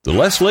The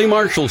Leslie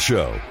Marshall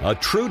Show, a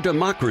true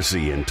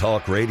democracy in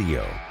talk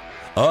radio.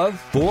 Of,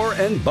 for,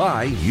 and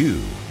by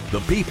you,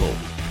 the people.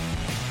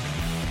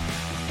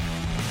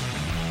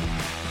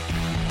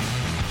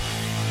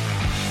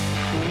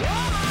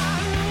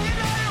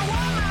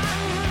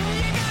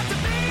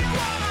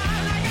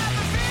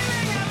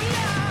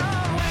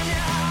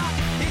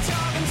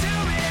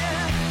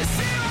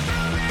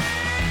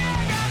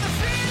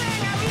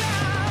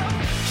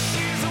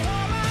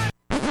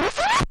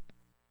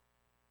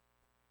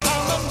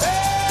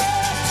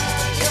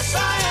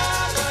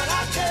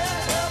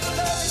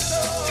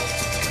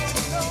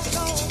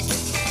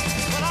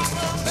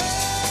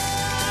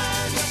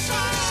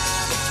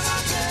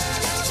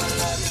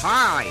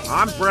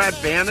 I'm Brad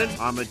Bannon.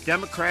 I'm a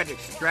Democratic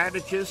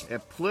strategist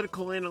and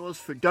political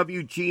analyst for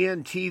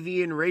WGN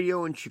TV and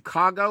radio in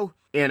Chicago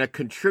and a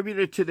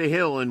contributor to The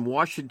Hill in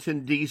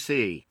Washington,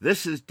 D.C.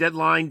 This is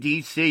Deadline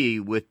D.C.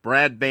 with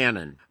Brad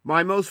Bannon.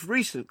 My most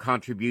recent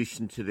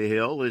contribution to The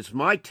Hill is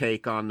my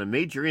take on the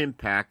major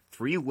impact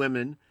three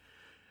women,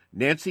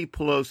 Nancy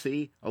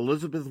Pelosi,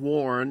 Elizabeth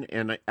Warren,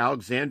 and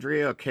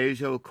Alexandria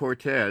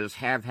Ocasio-Cortez,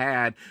 have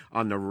had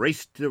on the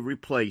race to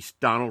replace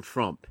Donald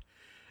Trump.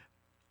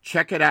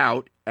 Check it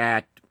out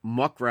at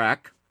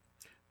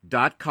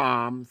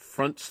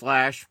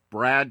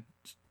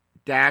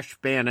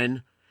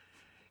muckrack.com/Brad-Bannon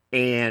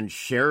and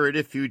share it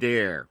if you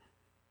dare.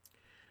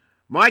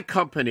 My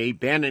company,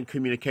 Bannon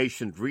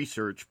Communications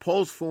Research,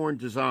 polls for and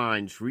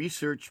designs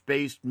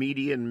research-based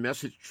media and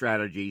message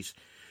strategies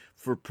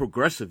for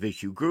progressive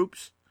issue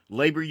groups,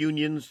 labor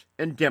unions,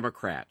 and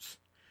Democrats.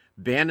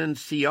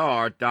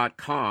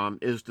 BannonCR.com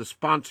is the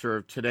sponsor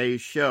of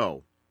today's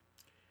show.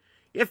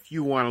 If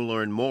you want to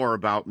learn more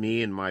about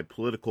me and my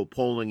political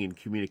polling and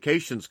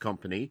communications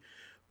company,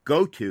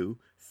 go to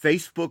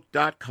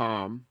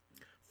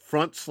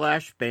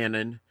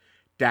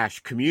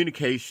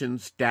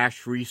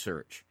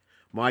facebook.com/Bannon-communications-research.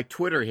 My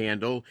Twitter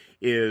handle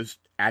is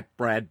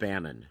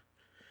 @BradBannon.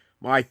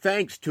 My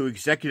thanks to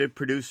executive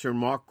producer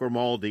Mark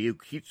Grimaldi, who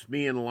keeps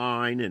me in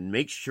line and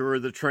makes sure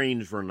the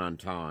trains run on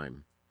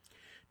time.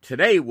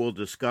 Today we'll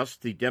discuss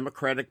the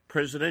Democratic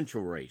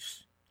presidential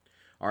race.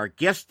 Our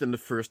guest in the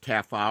first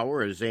half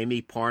hour is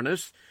Amy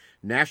Parnas,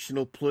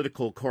 national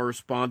political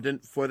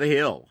correspondent for The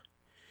Hill.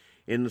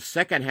 In the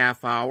second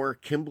half hour,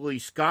 Kimberly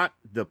Scott,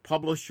 the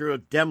publisher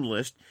of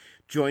Demlist,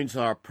 joins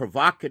our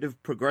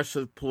provocative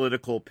progressive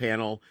political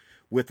panel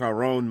with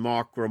our own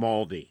Mark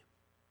Grimaldi.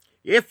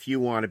 If you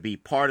want to be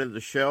part of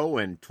the show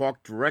and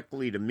talk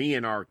directly to me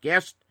and our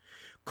guest,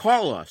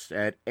 call us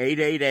at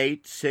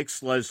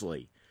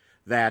 888-6-LESLIE.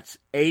 That's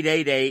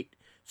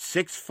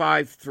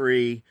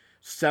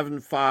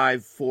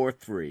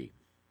 888-653-7543.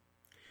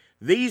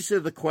 These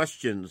are the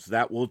questions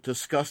that we'll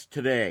discuss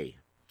today.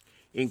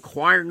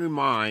 Inquiring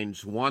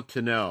minds want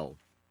to know: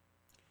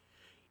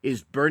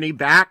 is Bernie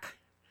back?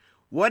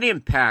 What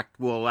impact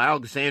will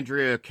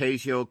Alexandria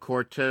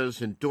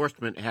Ocasio-Cortez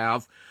endorsement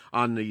have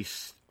on the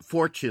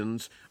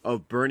fortunes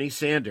of Bernie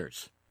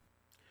Sanders?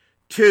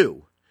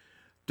 2.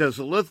 Does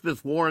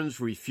Elizabeth Warren's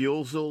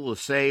refusal to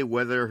say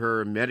whether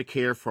her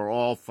Medicare for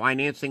All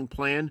financing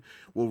plan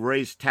will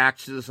raise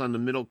taxes on the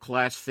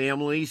middle-class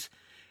families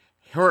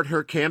hurt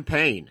her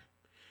campaign?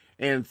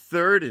 And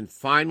third and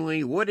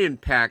finally, what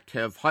impact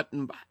have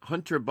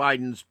Hunter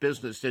Biden's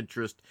business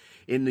interest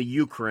in the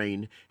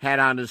Ukraine had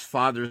on his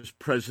father's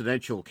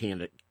presidential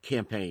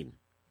campaign?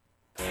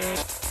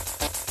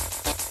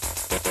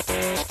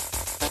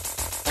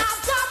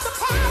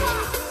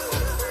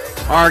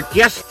 Our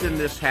guest in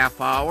this half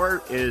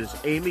hour is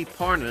Amy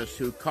Parnas,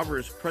 who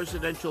covers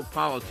presidential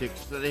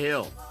politics for The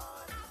Hill.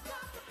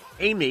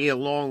 Amy,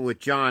 along with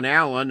John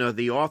Allen, are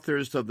the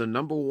authors of the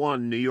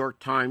 #1 New York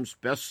Times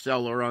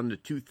bestseller on the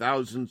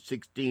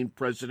 2016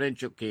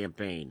 presidential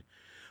campaign,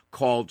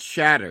 called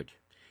Shattered: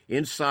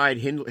 Inside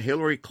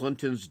Hillary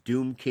Clinton's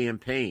Doomed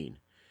Campaign.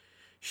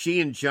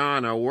 She and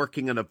John are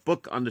working on a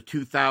book on the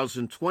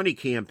 2020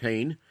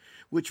 campaign,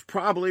 which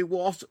probably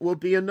will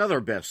be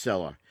another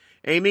bestseller.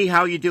 Amy, how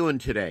are you doing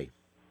today?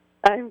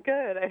 I'm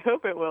good. I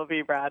hope it will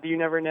be, Brad. You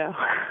never know.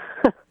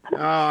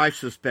 I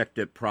suspect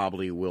it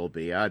probably will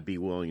be. I'd be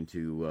willing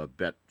to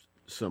bet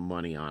some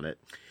money on it.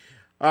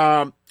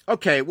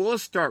 Okay, well,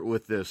 let's start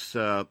with this.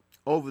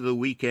 Over the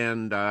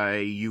weekend,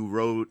 you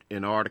wrote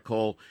an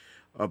article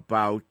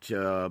about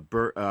Joe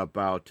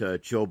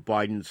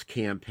Biden's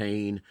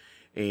campaign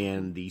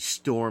and the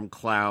storm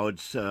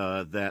clouds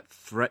that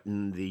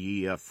threaten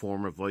the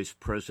former vice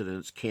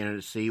president's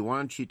candidacy. Why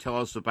don't you tell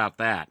us about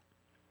that?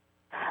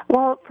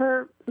 Well,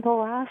 for the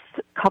last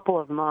couple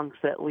of months,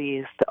 at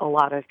least, a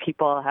lot of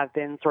people have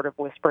been sort of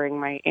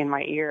whispering in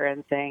my ear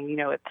and saying,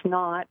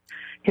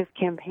 his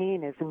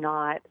campaign is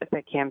not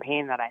the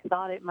campaign that I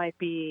thought it might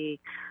be.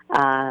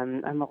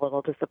 I'm a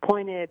little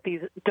disappointed.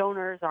 These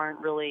donors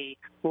aren't really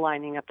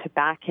lining up to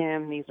back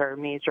him. These are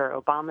major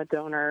Obama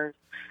donors.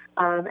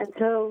 And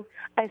so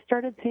I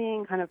started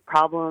seeing kind of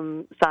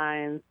problem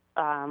signs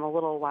a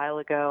little while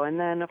ago. And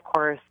then, of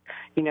course,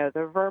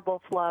 the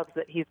verbal flubs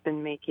that he's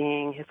been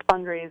making, his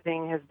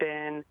fundraising has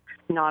been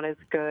not as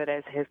good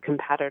as his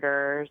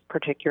competitors,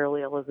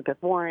 particularly Elizabeth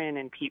Warren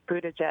and Pete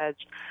Buttigieg.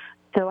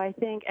 So I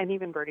think, and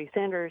even Bernie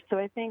Sanders. So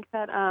I think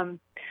that, a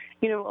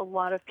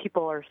lot of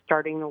people are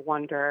starting to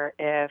wonder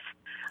if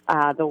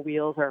the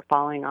wheels are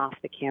falling off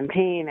the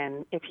campaign.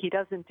 And if he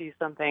doesn't do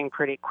something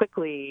pretty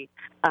quickly,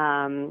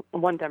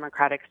 one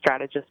Democratic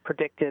strategist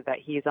predicted that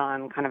he's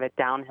on kind of a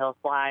downhill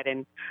slide.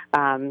 And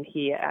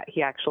he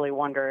actually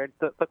wondered,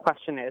 the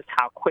question is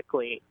how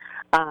quickly.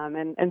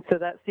 And so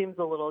that seems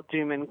a little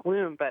doom and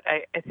gloom, but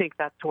I think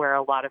that's where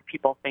a lot of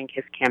people think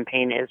his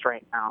campaign is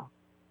right now.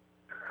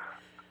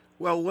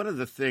 Well, one of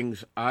the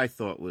things I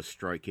thought was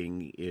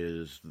striking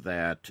is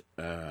that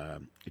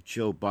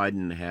Joe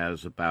Biden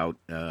has about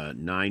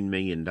 $9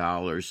 million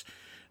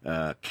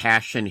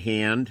cash in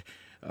hand,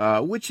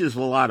 which is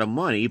a lot of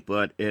money,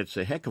 but it's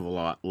a heck of a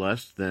lot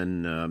less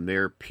than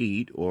Mayor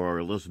Pete or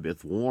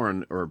Elizabeth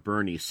Warren or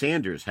Bernie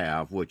Sanders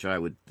have, which I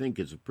would think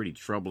is a pretty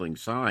troubling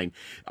sign.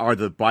 Are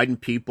the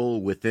Biden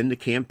people within the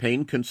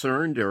campaign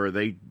concerned, or are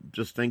they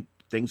just think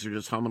things are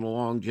just humming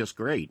along just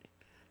great?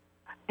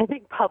 I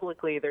think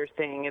publicly they're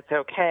saying it's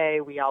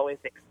okay. We always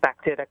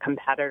expected a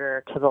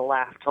competitor to the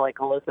left like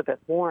Elizabeth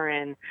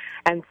Warren.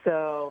 And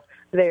so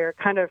they're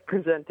kind of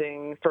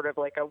presenting sort of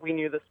like a we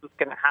knew this was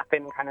going to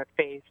happen kind of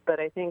face. But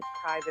I think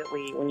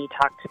privately when you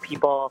talk to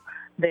people,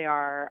 they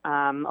are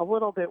a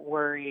little bit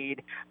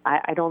worried.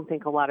 I don't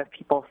think a lot of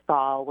people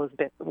saw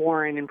Elizabeth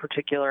Warren in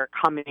particular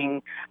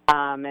coming,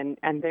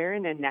 and they're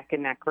in a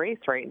neck-and-neck race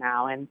right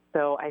now. And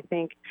so I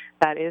think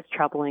that is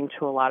troubling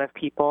to a lot of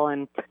people,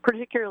 and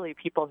particularly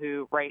people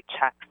who write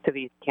checks to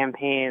these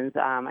campaigns.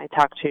 I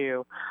talked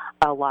to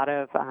a lot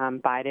of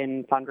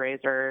Biden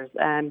fundraisers,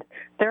 and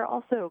they're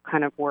also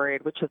kind of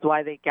worried, which is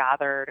why they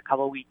gathered a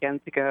couple of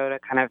weekends ago to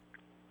kind of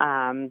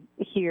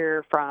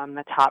hear from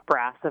the top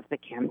brass of the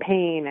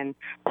campaign and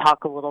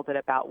talk a little bit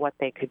about what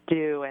they could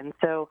do. And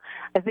so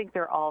I think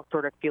they're all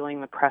sort of feeling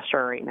the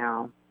pressure right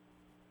now.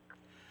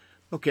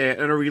 Okay,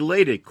 and a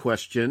related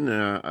question.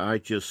 I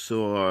just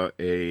saw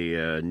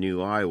a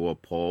new Iowa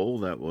poll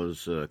that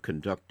was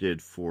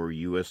conducted for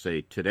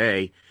USA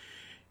Today,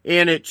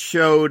 and it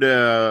showed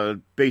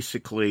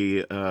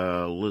basically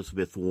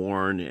Elizabeth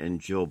Warren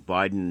and Joe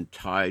Biden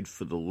tied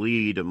for the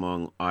lead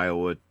among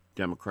Iowa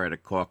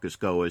Democratic caucus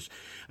goers,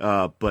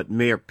 but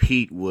Mayor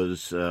Pete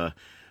was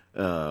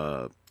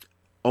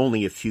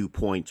only a few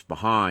points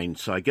behind.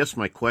 So I guess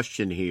my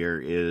question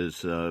here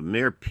is,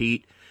 Mayor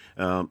Pete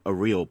a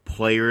real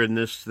player in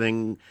this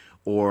thing,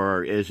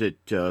 or is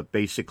it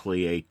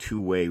basically a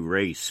two-way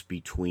race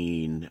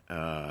between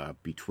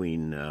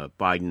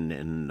Biden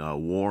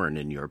and Warren,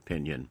 in your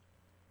opinion?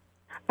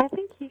 I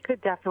think he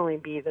could definitely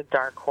be the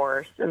dark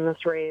horse in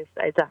this race.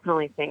 I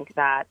definitely think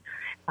that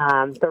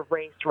the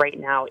race right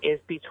now is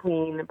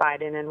between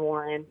Biden and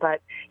Warren,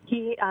 but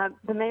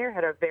the mayor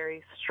had a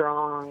very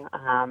strong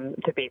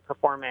debate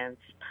performance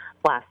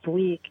last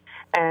week,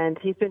 and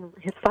his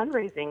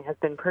fundraising has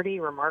been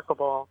pretty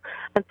remarkable.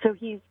 And so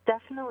he's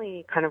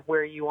definitely kind of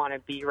where you want to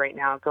be right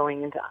now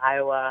going into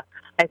Iowa.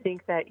 I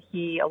think that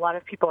a lot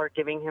of people are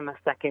giving him a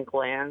second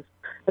glance,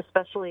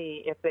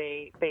 especially if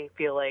they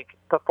feel like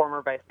the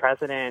former vice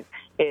president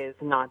is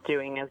not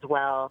doing as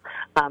well.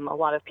 A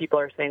lot of people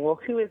are saying, well,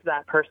 who is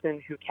that person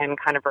who can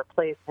kind of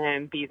replace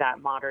him, be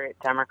that moderate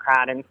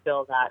Democrat and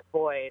fill that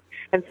void?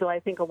 And so I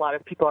think a lot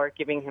of people are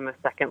giving him a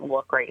second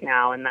look right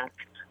now, and that's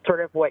sort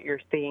of what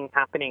you're seeing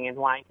happening and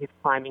why he's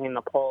climbing in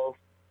the polls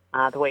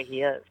the way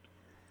he is.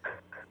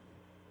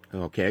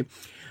 Okay.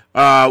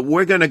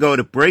 We're going to go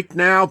to break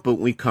now, but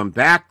when we come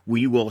back,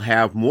 we will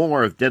have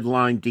more of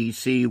Deadline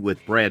DC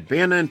with Brad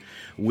Bannon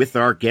with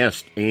our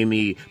guest,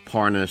 Amy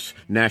Parnas,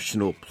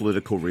 national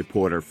political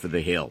reporter for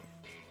The Hill.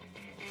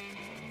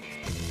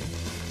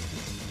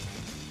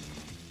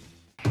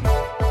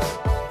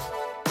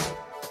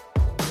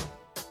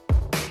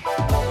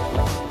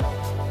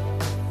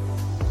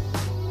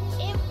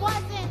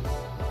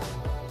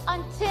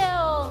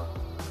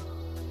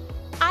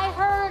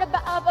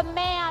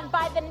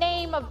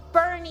 Of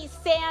Bernie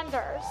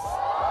Sanders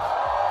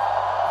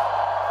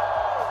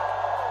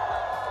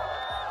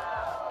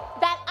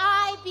that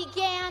I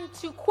began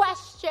to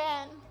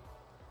question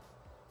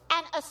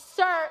and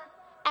assert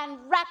and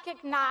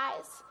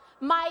recognize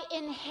my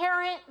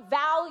inherent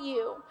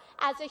value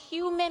as a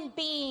human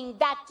being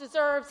that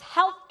deserves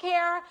health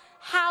care,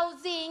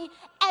 housing,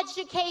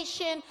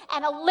 education,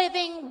 and a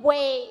living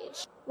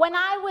wage. When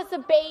I was a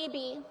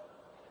baby,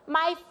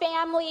 my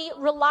family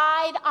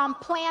relied on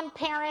Planned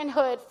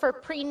Parenthood for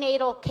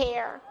prenatal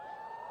care.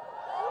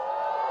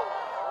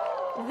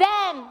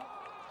 Then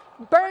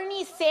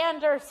Bernie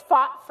Sanders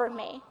fought for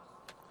me.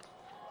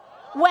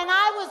 When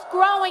I was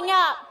growing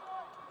up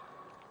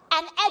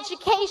and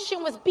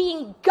education was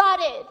being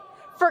gutted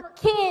for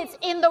kids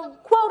in the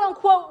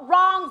quote-unquote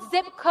wrong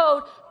zip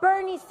code,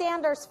 Bernie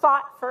Sanders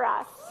fought for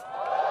us.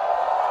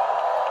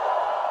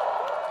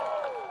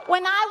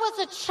 When I was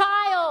a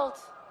child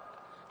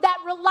that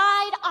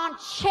relied on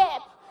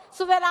CHIP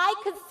so that I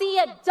could see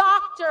a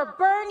doctor,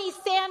 Bernie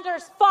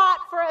Sanders fought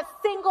for a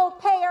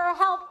single-payer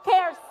health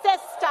care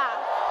system.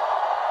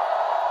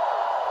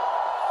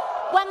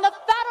 When the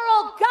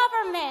federal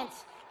government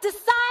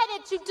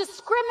decided to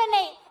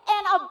discriminate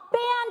and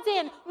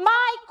abandon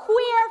my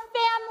queer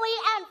family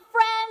and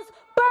friends,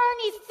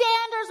 Bernie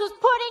Sanders was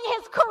putting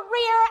his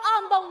career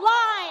on the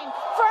line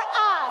for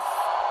us.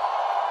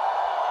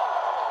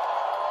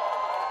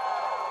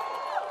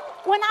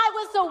 When I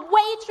was a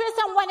waitress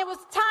and when it was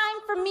time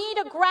for me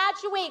to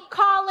graduate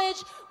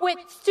college with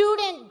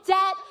student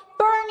debt,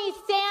 Bernie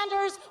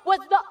Sanders was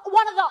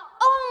one of the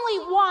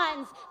only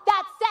ones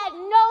that said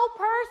no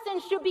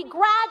person should be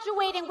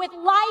graduating with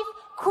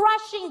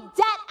life-crushing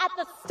debt at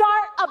the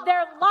start of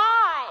their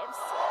lives.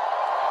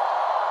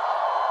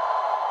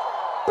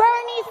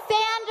 Bernie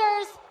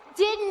Sanders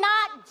did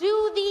not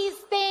do these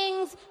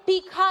things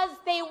because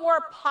they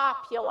were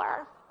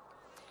popular.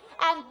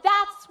 And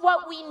that's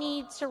what we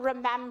need to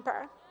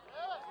remember.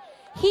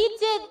 He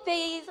did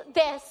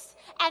this,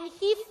 and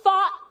he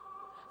fought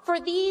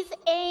for these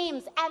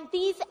aims and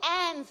these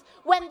ends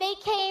when they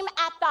came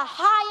at the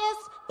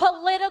highest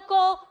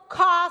political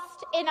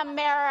cost in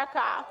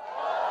America.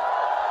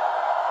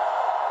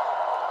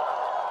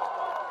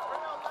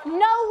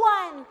 No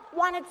one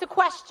wanted to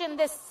question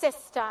this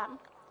system.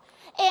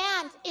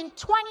 And in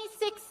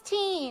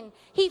 2016,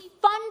 he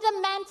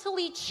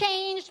fundamentally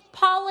changed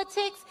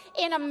politics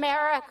in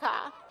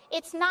America.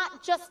 It's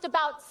not just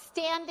about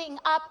standing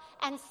up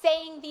and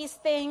saying these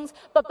things,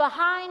 but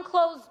behind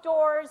closed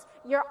doors,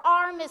 your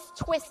arm is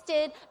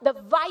twisted, the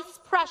vice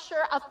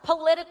pressure of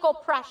political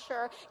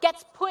pressure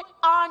gets put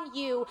on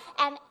you,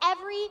 and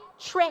every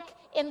trick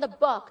in the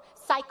book,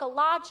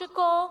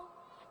 psychological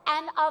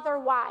and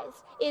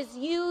otherwise, is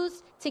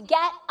used to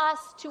get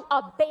us to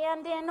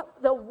abandon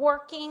the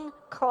working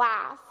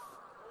class.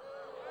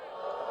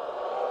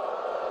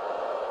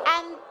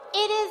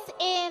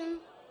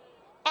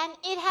 And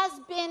it has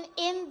been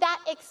in that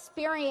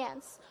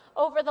experience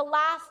over the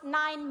last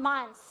 9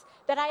 months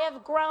that I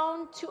have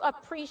grown to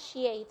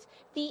appreciate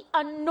the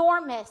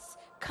enormous,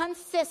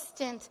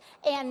 consistent,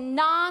 and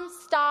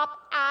nonstop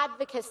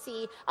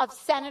advocacy of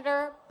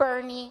Senator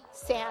Bernie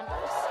Sanders.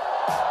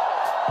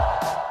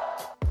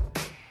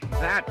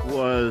 That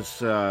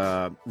was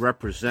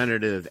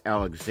Representative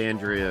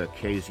Alexandria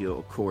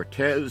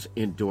Ocasio-Cortez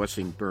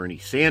endorsing Bernie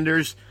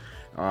Sanders.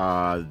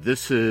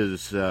 This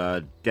is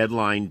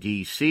Deadline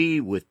DC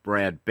with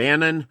Brad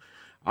Bannon.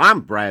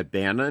 I'm Brad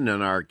Bannon,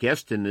 and our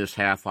guest in this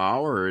half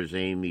hour is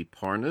Amy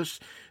Parnas,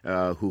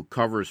 who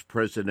covers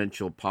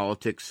presidential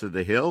politics of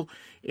the Hill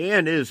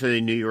and is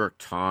a New York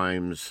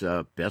Times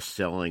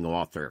best-selling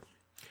author.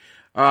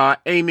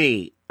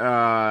 Amy,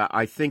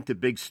 I think the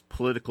big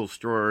political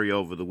story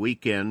over the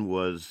weekend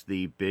was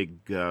the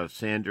big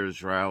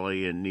Sanders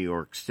rally in New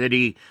York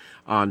City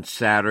on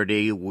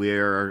Saturday,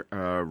 where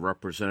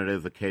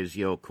Representative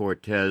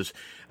Ocasio-Cortez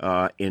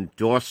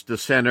endorsed the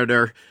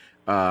senator.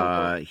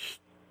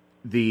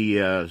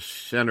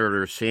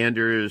 Senator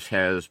Sanders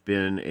has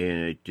been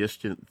in a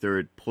distant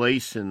third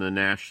place in the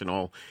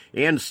national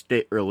and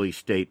early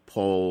state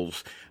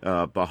polls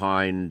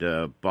behind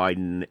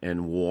Biden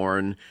and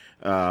Warren.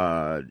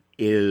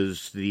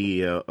 Is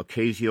the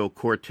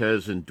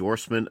Ocasio-Cortez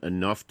endorsement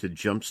enough to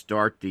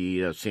jumpstart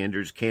the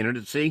Sanders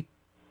candidacy?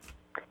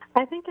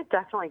 I think it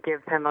definitely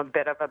gives him a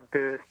bit of a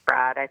boost,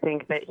 Brad. I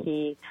think that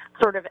he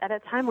sort of, at a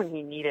time when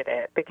he needed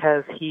it,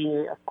 because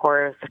he, of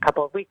course, a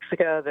couple of weeks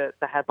ago, the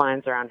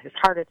headlines around his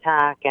heart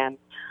attack and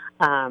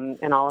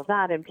all of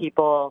that, and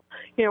people,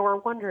 were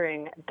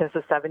wondering, can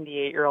a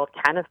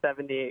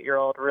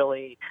 78-year-old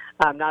really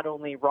not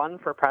only run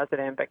for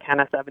president, but can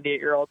a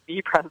 78-year-old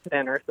be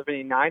president, or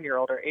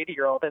 79-year-old or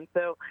 80-year-old? And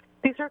so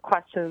these are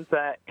questions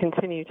that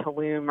continue to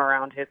loom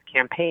around his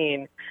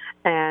campaign,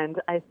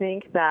 and I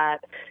think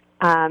that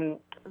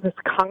this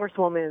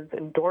Congresswoman's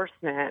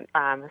endorsement,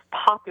 this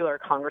popular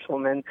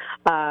Congresswoman,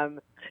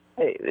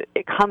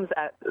 it comes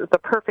at the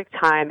perfect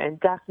time and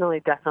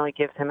definitely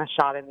gives him a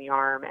shot in the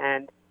arm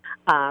and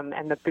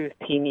the boost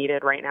he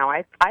needed right now.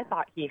 I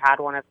thought he had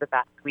one of the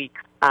best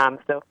weeks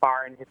so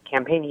far in his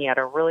campaign. He had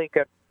a really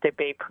good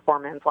debate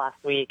performance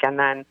last week, and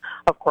then,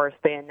 of course,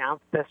 they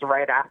announced this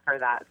right after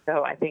that.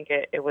 So I think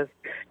it will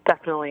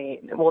definitely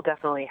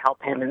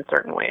help him in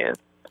certain ways.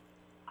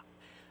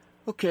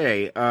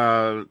 Okay.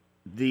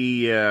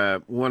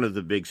 One of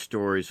the big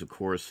stories, of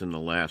course, in the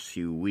last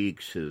few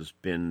weeks has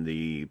been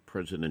the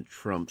President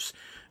Trump's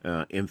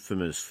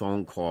infamous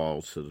phone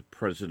call to the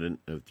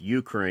president of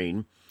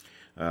Ukraine,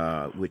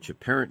 which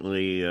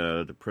apparently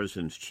the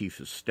president's chief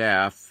of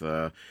staff,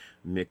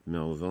 Mick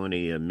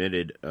Mulvaney,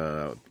 admitted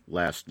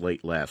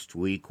late last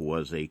week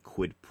was a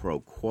quid pro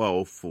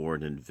quo for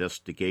an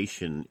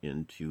investigation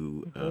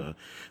into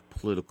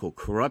political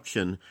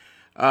corruption.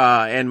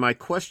 And my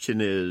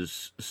question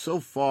is, so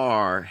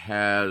far,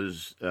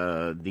 has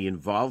the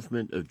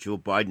involvement of Joe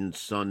Biden's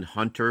son,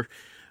 Hunter,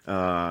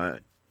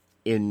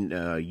 in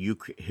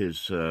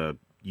his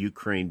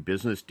Ukraine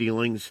business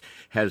dealings,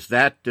 has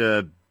that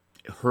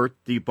hurt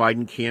the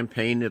Biden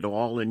campaign at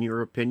all, in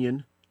your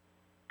opinion?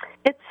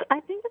 I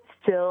think it's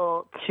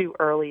still too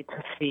early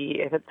to see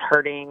if it's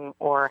hurting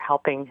or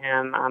helping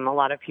him. A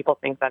lot of people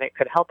think that it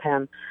could help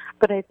him.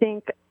 But I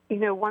think,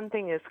 one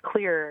thing is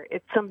clear.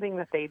 It's something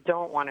that they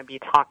don't want to be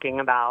talking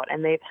about.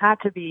 And they've had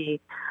to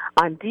be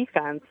on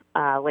defense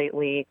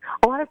lately.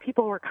 A lot of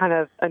people were kind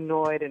of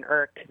annoyed and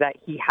irked that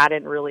he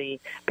hadn't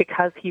really,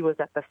 because he was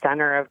at the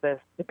center of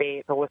this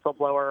debate, the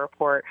whistleblower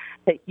report,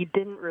 that he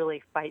didn't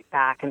really fight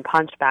back and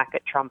punch back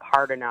at Trump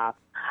hard enough.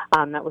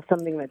 That was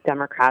something that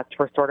Democrats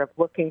were sort of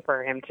looking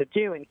for him to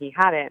do, and he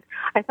hadn't.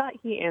 I thought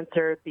he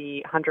answered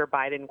the Hunter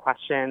Biden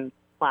question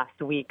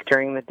last week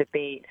during the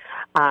debate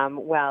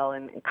well,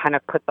 and kind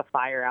of put the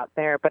fire out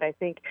there. But I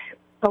think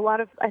a lot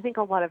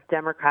of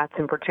Democrats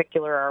in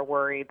particular are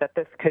worried that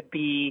this could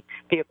be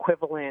the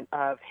equivalent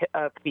of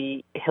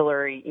the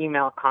Hillary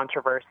email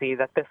controversy,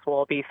 that this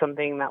will be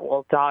something that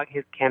will dog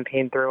his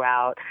campaign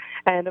throughout.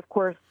 And of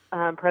course,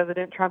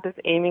 President Trump is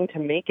aiming to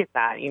make it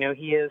that.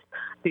 He is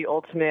the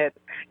ultimate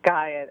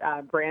guy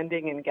at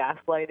branding and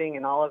gaslighting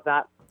and all of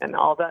that.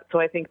 So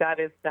I think that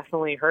is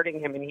definitely hurting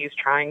him, and he's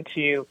trying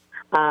to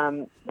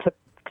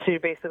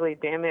basically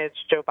damage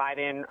Joe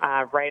Biden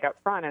right up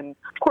front. And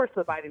of course,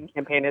 the Biden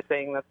campaign is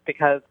saying that's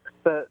because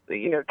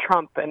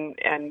Trump and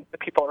the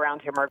people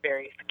around him are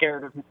very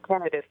scared of his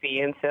candidacy.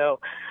 And so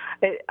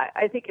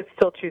I think it's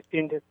still too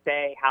soon to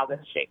say how this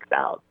shakes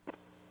out.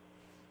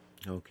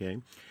 Okay.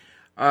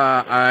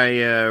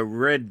 I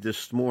read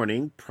this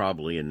morning,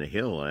 probably in the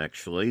Hill,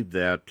 actually,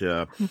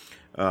 that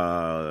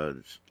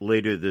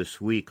later this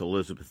week,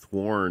 Elizabeth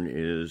Warren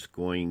is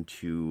going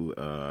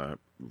to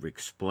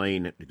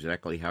explain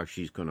exactly how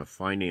she's going to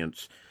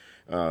finance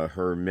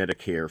her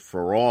Medicare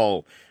for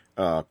All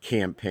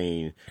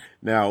campaign.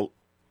 Now,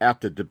 at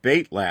the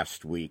debate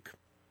last week,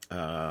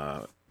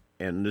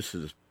 and this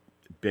has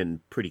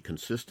been pretty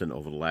consistent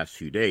over the last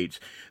few days,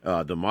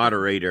 the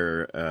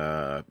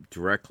moderator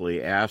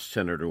directly asked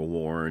Senator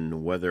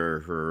Warren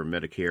whether her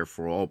Medicare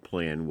for All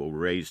plan will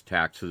raise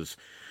taxes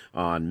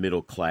on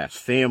middle-class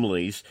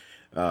families.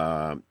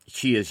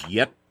 She has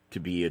yet to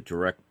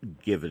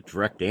give a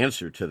direct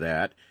answer to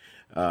that,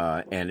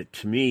 and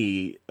to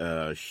me,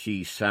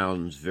 she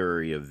sounds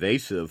very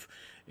evasive.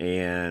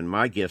 And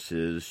my guess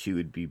is she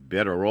would be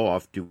better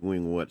off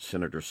doing what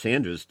Senator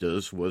Sanders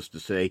does, was to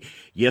say,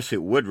 yes,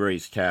 it would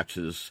raise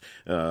taxes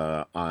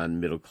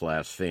on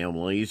middle-class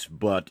families,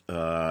 but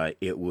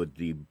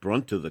the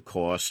brunt of the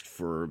cost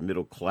for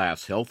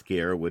middle-class health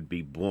care would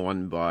be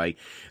borne by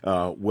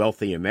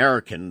wealthy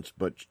Americans.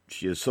 But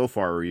she has so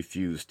far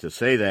refused to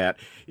say that.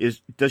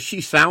 Does she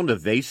sound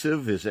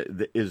evasive?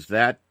 Is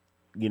that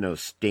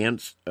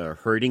stance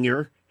hurting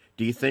her,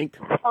 do you think?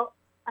 Well,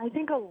 I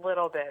think a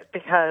little bit,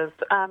 because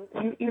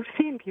you've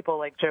seen people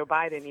like Joe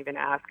Biden even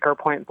ask her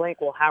point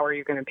blank, well, how are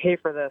you going to pay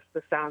for this?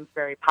 This sounds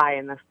very pie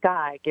in the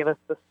sky. Give us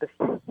the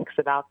specifics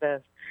about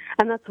this.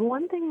 And that's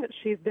one thing that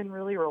she's been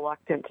really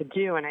reluctant to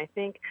do. And I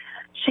think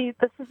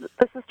this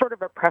is sort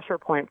of a pressure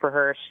point for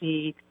her.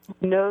 She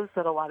knows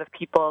that a lot of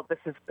people, this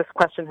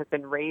question has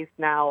been raised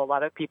now. A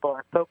lot of people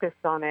are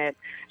focused on it.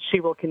 She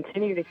will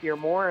continue to hear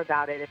more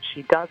about it if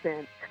she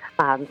doesn't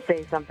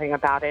say something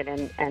about it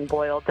and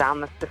boil down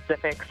the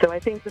specifics. So I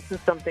think this is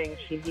something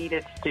she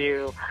needed to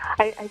do.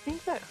 I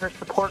think that her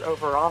support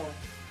overall.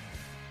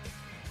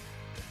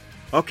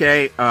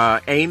 Okay,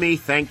 Amy,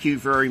 thank you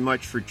very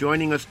much for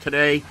joining us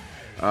today.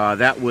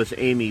 That was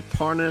Amy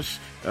Parnas,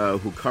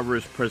 who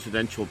covers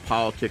presidential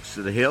politics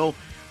at the Hill.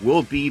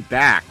 We'll be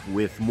back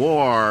with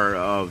more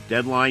of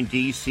Deadline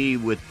DC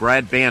with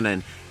Brad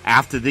Bannon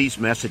after these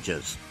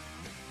messages.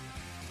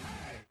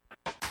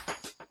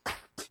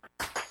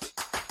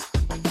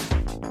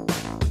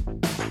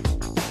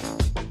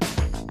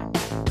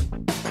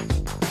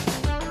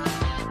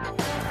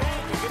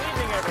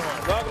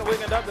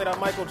 I'm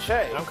Michael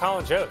Che. I'm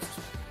Colin Jost.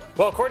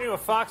 Well, according to a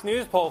Fox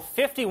News poll,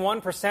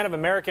 51% of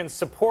Americans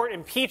support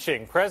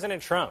impeaching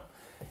President Trump.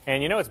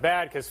 And it's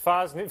bad because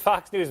Fox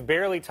News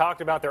barely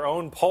talked about their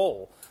own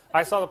poll.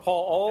 I saw the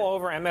poll all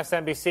over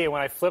MSNBC, and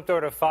when I flipped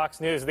over to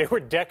Fox News, they were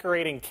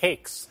decorating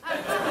cakes.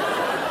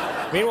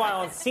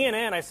 Meanwhile, on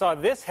CNN, I saw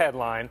this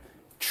headline: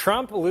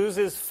 Trump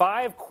loses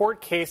 5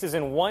 court cases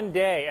in one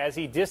day as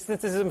he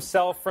distances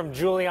himself from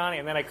Giuliani,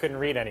 and then I couldn't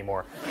read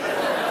anymore.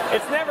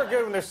 It's never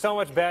good when there's so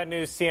much bad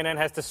news CNN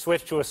has to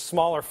switch to a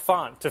smaller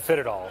font to fit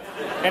it all.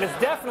 And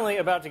it's definitely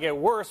about to get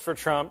worse for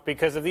Trump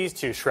because of these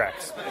 2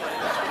 Shreks.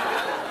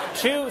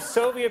 2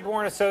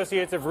 Soviet-born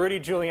associates of Rudy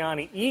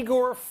Giuliani,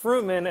 Igor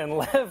Fruman and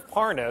Lev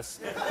Parnas,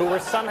 who were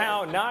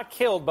somehow not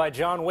killed by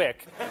John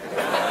Wick,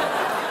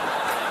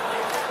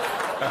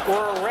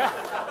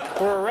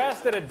 were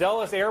arrested at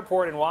Dulles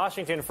Airport in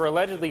Washington for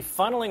allegedly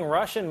funneling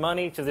Russian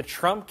money to the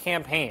Trump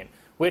campaign,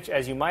 which,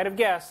 as you might have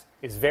guessed,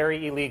 is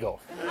very illegal.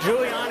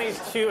 Giuliani's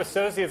 2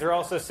 associates are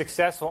also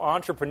successful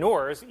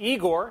entrepreneurs.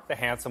 Igor, the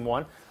handsome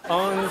one,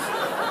 owns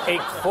a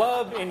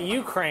club in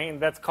Ukraine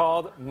that's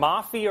called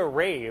Mafia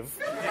Rave,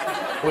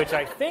 which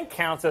I think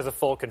counts as a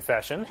full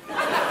confession.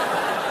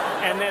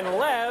 And then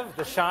Lev,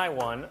 the shy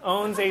one,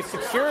 owns a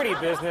security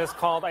business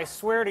called, I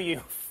swear to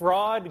you,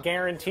 Fraud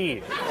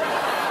Guaranteed.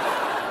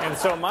 And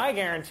so my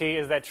guarantee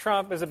is that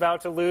Trump is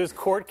about to lose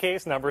court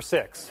case number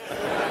 6.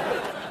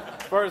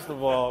 First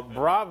of all,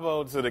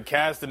 bravo to the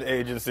casting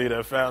agency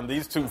that found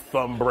these two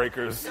thumb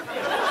breakers.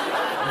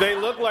 They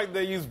look like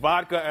they use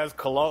vodka as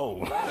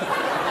cologne.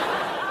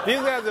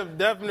 These guys have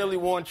definitely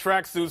worn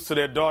tracksuits to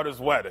their daughter's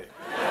wedding.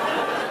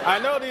 I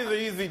know these are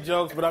easy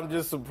jokes, but I'm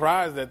just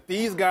surprised that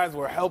these guys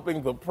were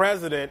helping the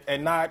president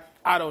and not,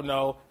 I don't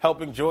know,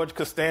 helping George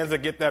Costanza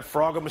get that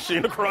Frogger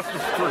machine across the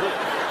street.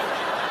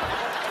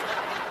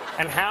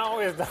 And how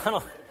is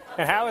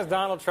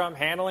Donald Trump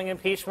handling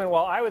impeachment?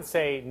 Well, I would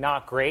say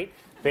not great,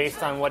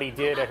 based on what he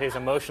did at his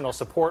emotional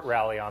support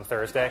rally on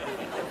Thursday.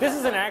 This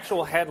is an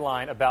actual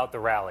headline about the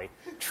rally.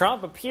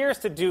 Trump appears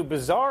to do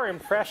bizarre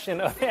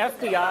impression of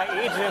FBI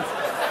agents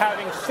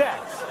having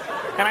sex.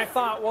 And I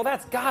thought, well,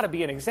 that's got to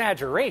be an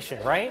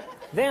exaggeration, right?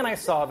 Then I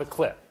saw the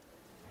clip.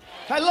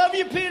 I love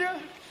you, Peter.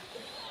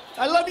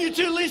 I love you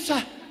too,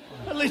 Lisa.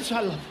 Lisa,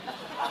 I love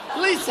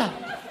you. Lisa.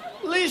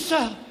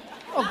 Lisa.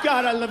 Oh,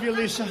 God, I love you,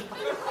 Lisa.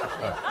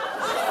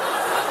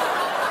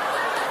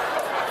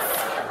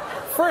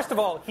 First of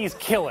all, he's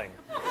killing.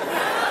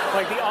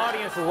 Like, the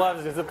audience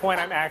loves it to the point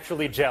I'm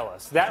actually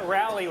jealous. That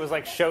rally was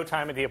like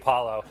Showtime at the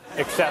Apollo,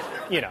 except,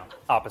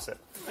 opposite.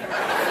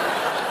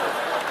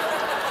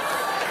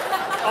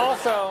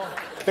 Also,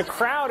 the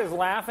crowd is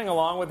laughing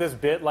along with this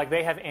bit like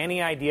they have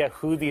any idea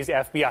who these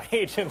FBI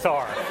agents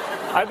are.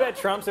 I bet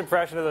Trump's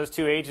impression of those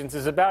two agents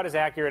is about as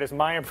accurate as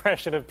my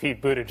impression of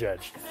Pete Buttigieg.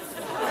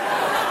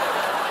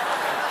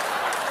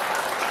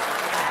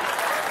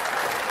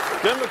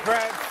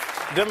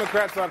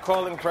 Democrats are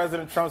calling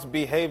President Trump's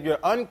behavior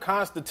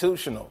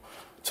unconstitutional,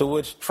 to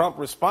which Trump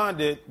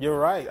responded, "You're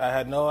right, I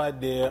had no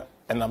idea,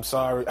 and I'm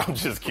sorry." I'm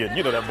just kidding.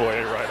 You know that boy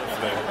ain't right.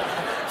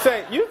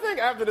 Say, you think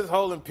after this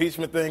whole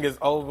impeachment thing is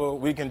over,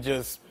 we can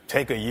just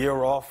take a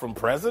year off from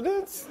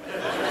presidents?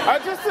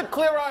 Just to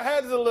clear our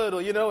heads a little,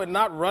 and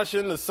not rush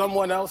into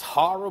someone else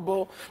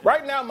horrible.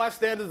 Right now, my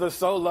standards are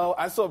so low.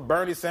 I saw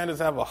Bernie Sanders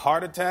have a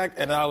heart attack,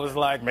 and I was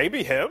like,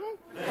 maybe him?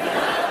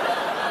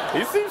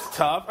 He seems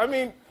tough. I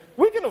mean,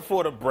 we can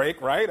afford a break,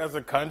 right, as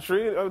a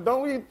country.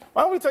 Don't we?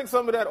 Why don't we take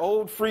some of that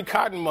old free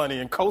cotton money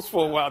and coast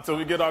for a while till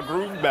we get our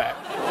groove back?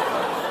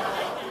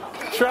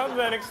 Trump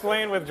then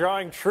explained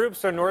withdrawing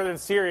troops from northern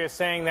Syria,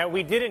 saying that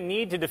we didn't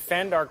need to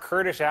defend our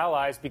Kurdish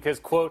allies because,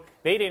 quote,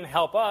 they didn't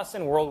help us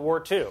in World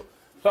War II.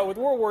 But with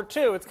World War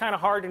II, it's kind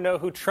of hard to know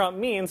who Trump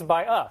means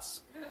by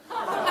us.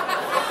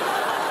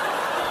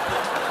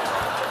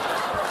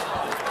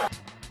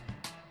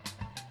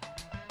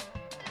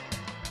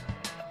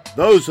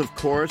 Those, of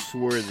course,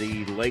 were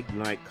the late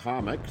night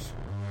comics.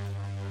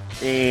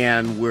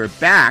 And we're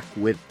back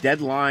with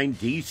Deadline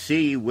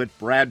DC with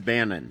Brad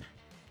Bannon.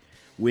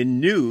 When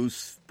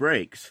news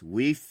breaks,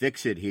 we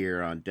fix it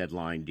here on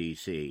Deadline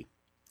DC.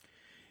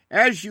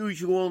 As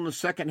usual in the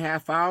second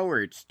half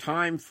hour, it's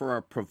time for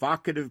our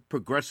provocative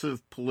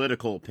progressive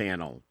political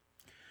panel.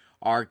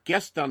 Our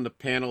guest on the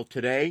panel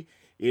today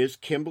is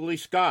Kimberly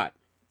Scott.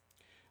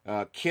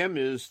 Kim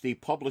is the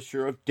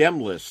publisher of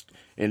Demlist,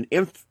 an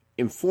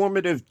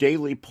informative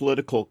daily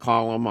political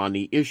column on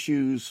the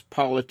issues,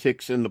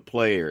 politics, and the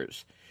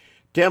players.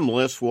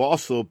 Demlist will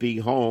also be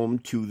home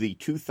to the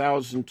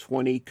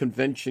 2020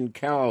 convention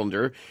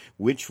calendar,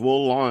 which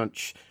will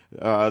launch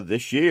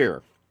this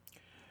year.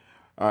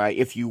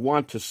 If you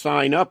want to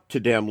sign up to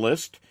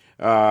Demlist,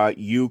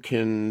 you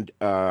can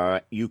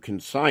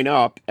sign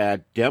up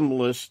at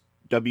Demlist,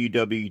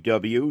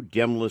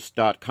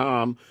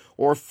 www.demlist.com,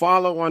 or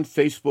follow on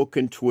Facebook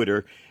and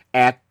Twitter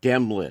at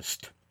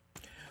Demlist.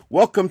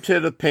 Welcome to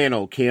the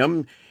panel,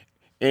 Kim.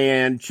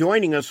 And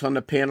joining us on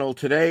the panel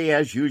today,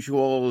 as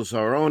usual, is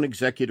our own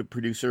executive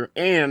producer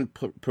and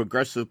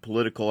progressive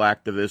political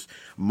activist,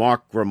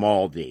 Mark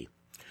Grimaldi.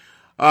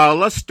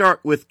 Let's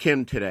start with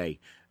Kim today.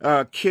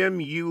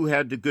 Kim, you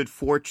had the good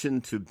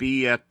fortune to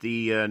be at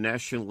the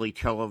nationally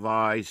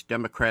televised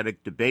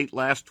Democratic debate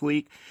last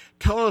week.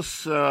 Tell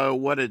us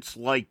what it's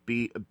like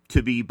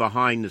to be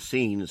behind the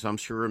scenes. I'm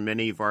sure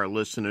many of our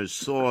listeners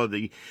saw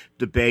the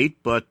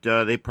debate, but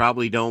they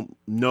probably don't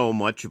know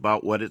much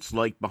about what it's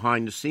like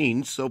behind the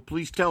scenes, so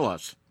please tell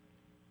us.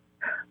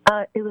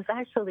 It was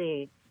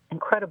actually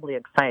incredibly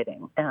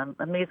exciting.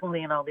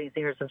 Amazingly, in all these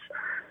years of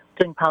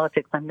doing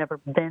politics, I've never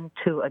been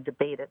to a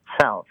debate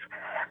itself.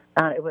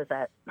 It was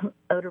at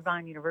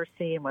Otterbein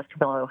University in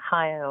Westerville,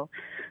 Ohio.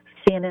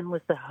 CNN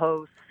was the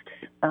host.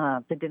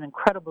 They did an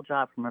incredible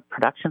job from a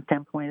production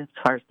standpoint as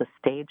far as the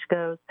stage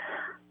goes.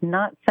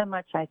 Not so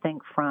much, I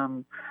think,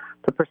 from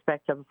the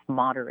perspective of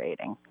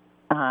moderating.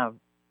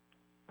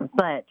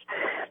 But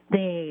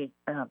the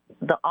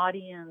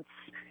audience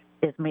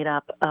is made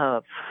up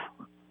of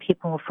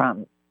people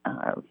from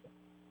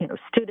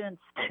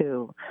students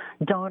to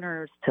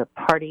donors to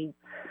party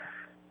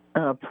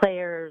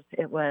players.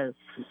 It was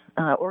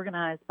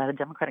organized by the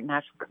Democratic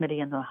National Committee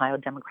and the Ohio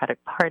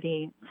Democratic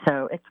Party.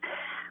 So it's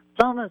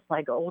almost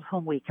like old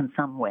home week in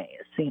some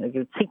ways.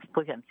 You'd see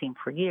people you hadn't seen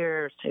for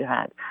years. You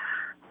had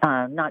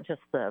not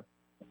just the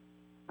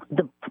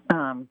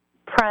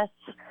press,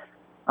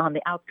 on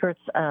the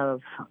outskirts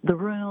of the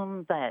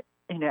room that,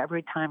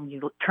 every time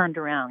you turned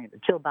around,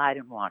 Joe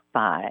Biden walked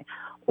by,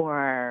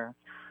 or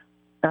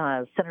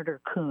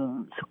Senator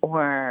Coons,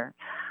 or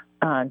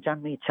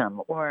John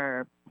Meacham,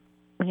 or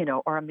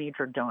or a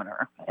major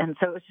donor. And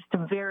so it's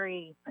a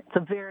very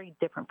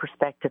different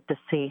perspective to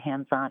see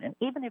hands-on. And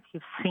even if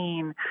you've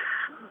seen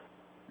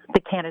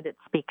the candidates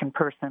speak in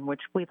person,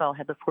 which we've all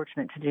had the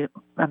fortune to do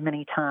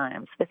many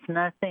times, it's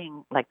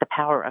nothing like the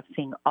power of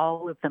seeing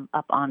all of them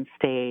up on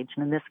stage,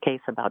 and in this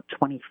case, about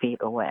 20 feet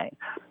away.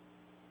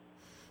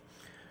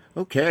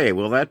 Okay,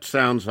 well, that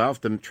sounds, I'll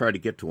have to try to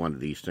get to one of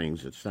these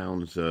things. It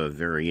sounds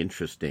very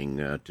interesting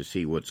to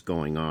see what's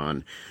going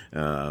on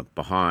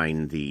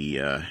behind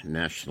the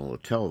national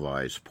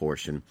televised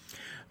portion.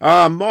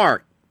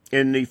 Mark,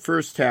 in the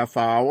first half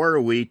hour,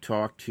 we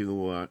talked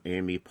to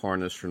Amy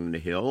Parnas from the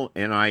Hill,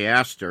 and I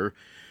asked her,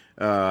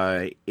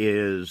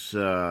 is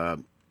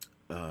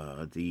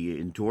the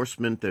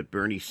endorsement that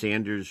Bernie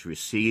Sanders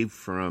received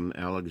from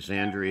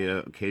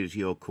Alexandria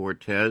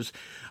Ocasio-Cortez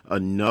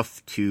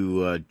enough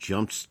to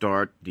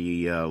jumpstart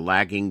the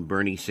lagging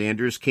Bernie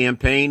Sanders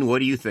campaign? What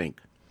do you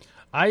think?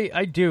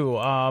 I do.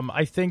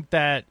 I think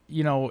that,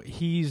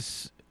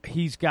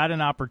 he's got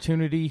an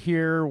opportunity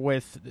here.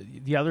 With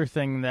the other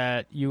thing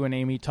that you and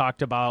Amy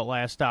talked about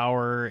last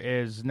hour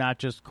is not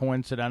just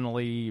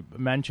coincidentally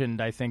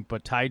mentioned, I think,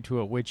 but tied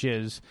to it, which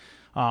is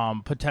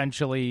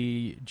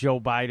potentially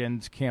Joe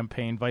Biden's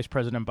campaign, Vice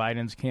President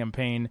Biden's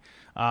campaign,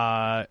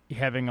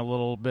 having a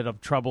little bit of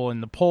trouble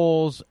in the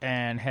polls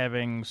and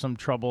having some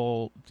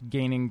trouble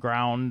gaining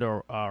ground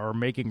or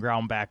making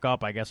ground back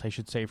up, I guess I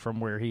should say,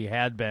 from where he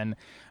had been.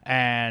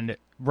 And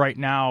right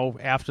now,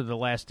 after the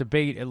last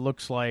debate, it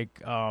looks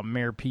like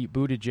Mayor Pete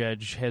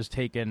Buttigieg has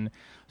taken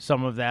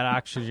some of that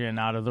oxygen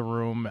out of the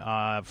room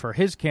for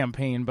his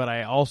campaign. But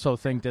I also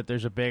think that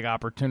there's a big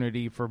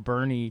opportunity for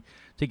Bernie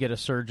to get a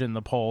surge in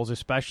the polls,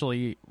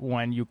 especially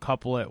when you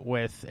couple it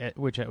with,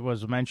 which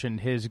was mentioned,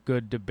 his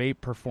good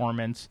debate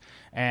performance,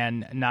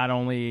 and not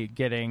only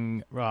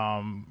getting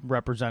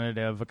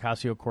Representative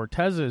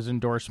Ocasio-Cortez's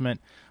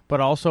endorsement, but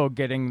also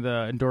getting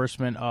the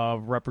endorsement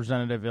of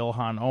Representative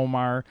Ilhan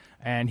Omar,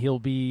 and he'll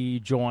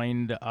be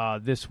joined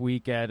this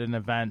week at an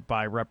event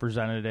by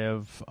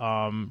Representative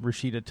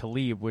Rashida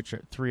Tlaib, which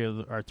are three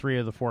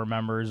of the four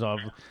members of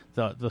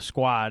the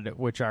squad,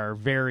 which are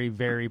very,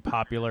 very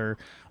popular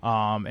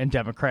in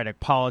Democratic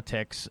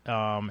politics,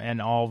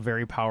 and all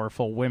very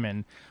powerful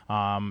women.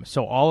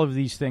 So all of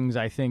these things,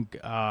 I think,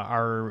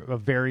 are a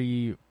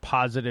very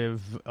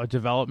positive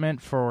development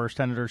for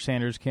Senator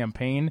Sanders'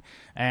 campaign.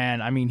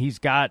 And, I mean, he's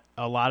got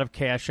a lot of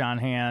cash on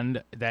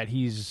hand that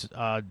he's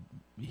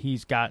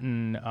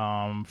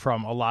gotten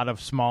from a lot of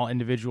small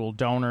individual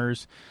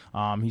donors.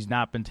 He's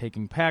not been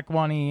taking PAC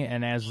money,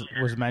 and as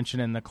was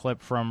mentioned in the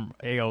clip from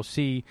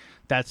AOC,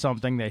 that's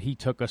something that he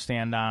took a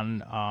stand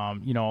on,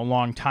 a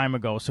long time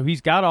ago. So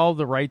he's got all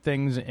the right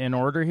things in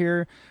order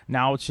here.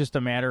 Now it's just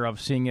a matter of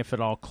seeing if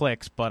it all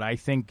clicks. But I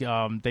think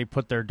they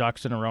put their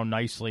ducks in a row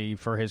nicely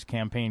for his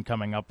campaign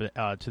coming up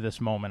to this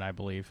moment, I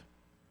believe.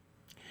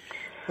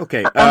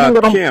 Okay,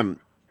 Kim.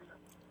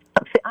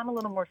 I'm a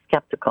little more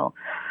skeptical.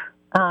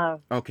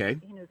 Okay.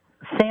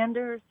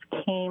 Sanders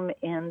came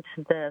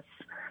into this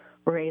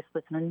race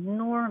with an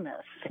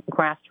enormous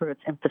grassroots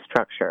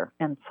infrastructure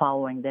and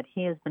following that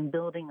he has been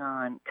building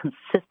on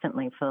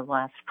consistently for the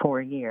last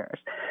 4 years.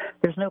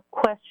 There's no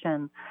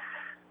question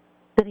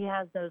that he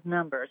has those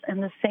numbers.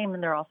 And the same,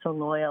 and they're also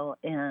loyal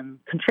in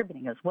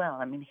contributing as well.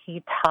 I mean,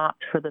 he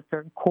topped for the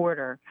third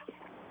quarter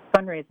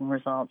fundraising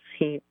results.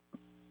 He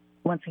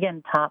once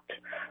again topped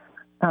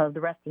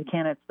the rest of the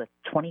candidates with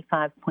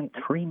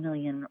 $25.3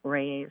 million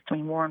raised. I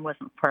mean, Warren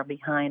wasn't far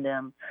behind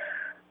him,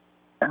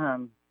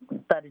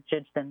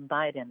 Buttigieg then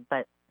Biden,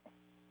 but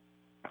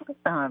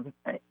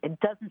it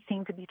doesn't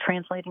seem to be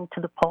translating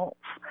to the polls.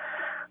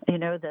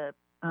 The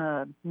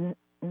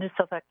New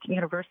Suffolk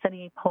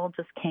University poll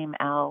just came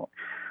out.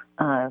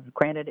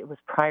 Granted, it was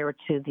prior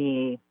to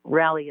the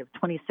rally of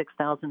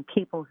 26,000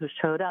 people who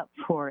showed up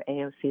for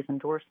AOC's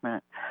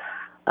endorsement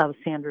of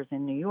Sanders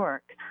in New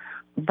York,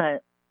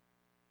 but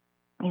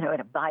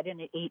at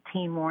Biden at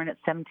 18, Warren at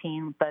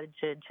 17,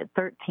 Buttigieg at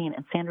 13,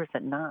 and Sanders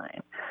at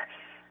 9.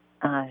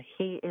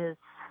 He is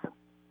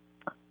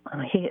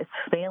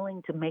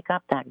failing to make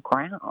up that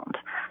ground,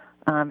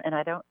 and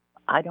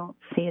I don't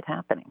see it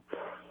happening.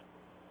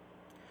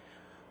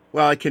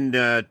 Well, I can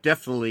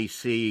definitely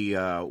see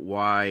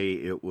why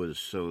it was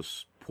so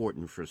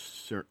important for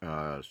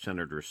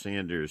Senator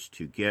Sanders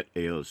to get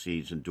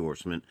AOC's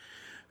endorsement.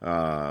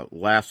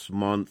 Last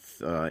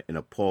month, in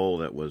a poll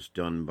that was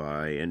done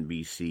by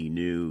NBC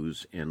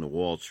News and the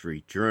Wall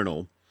Street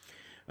Journal,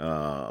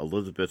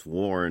 Elizabeth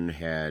Warren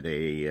had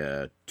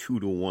a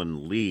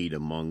 2-to-1 lead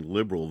among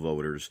liberal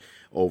voters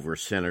over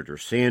Senator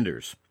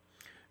Sanders.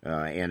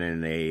 And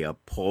in a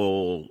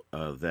poll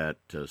that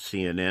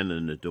CNN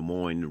and the Des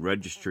Moines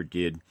Register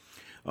did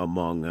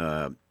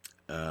among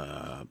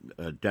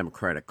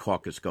Democratic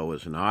caucus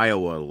goers in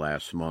Iowa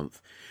last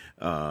month,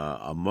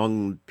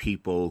 among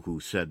people who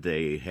said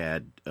they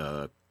had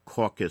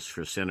caucus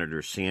for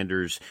Senator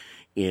Sanders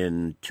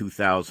in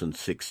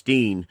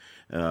 2016,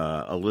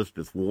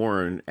 Elizabeth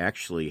Warren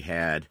actually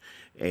had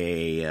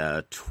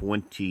a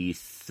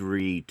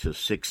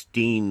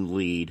 23-16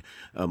 lead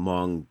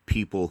among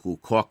people who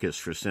caucused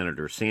for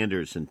Senator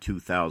Sanders in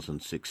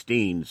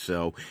 2016.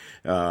 So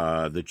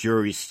the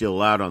jury's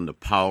still out on the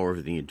power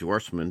of the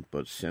endorsement,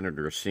 but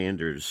Senator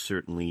Sanders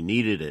certainly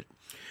needed it.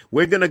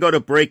 We're going to go to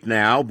break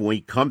now. When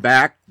we come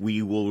back,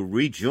 we will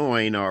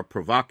rejoin our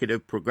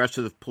provocative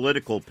progressive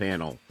political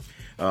panel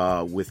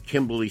with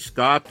Kimberly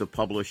Scott, the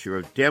publisher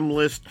of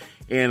Demlist,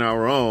 and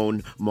our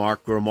own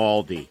Mark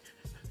Grimaldi.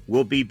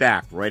 We'll be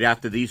back right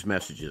after these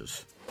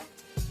messages.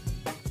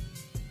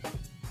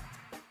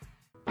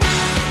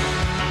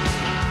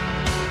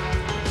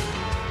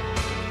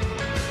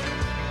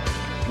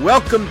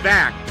 Welcome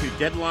back to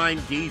Deadline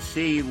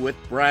DC with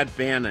Brad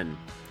Bannon.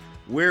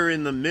 We're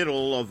in the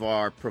middle of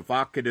our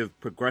provocative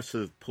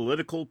progressive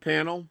political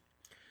panel.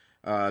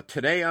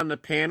 Today on the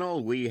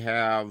panel, we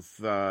have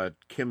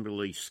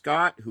Kimberly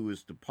Scott, who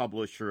is the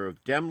publisher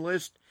of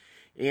Demlist,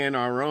 and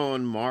our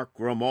own Mark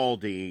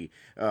Grimaldi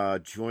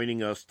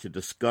joining us to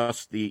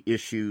discuss the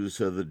issues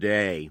of the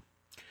day.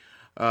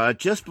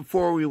 Just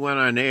before we went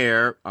on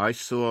air, I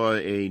saw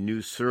a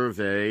new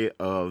survey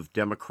of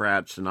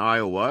Democrats in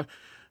Iowa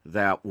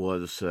that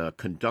was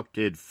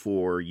conducted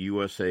for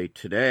USA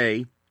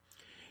Today.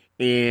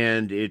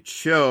 And it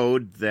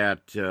showed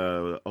that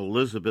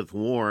Elizabeth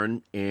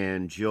Warren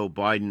and Joe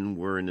Biden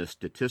were in a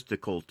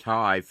statistical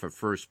tie for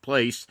first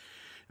place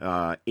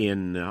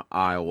in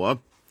Iowa.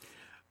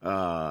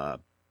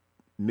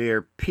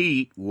 Mayor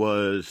Pete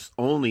was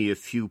only a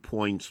few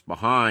points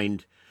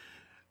behind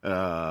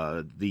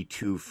the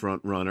two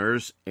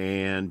frontrunners,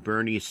 and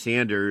Bernie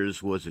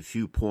Sanders was a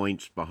few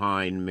points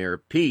behind Mayor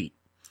Pete.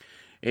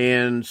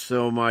 And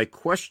so my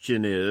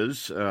question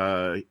is,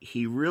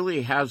 he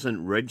really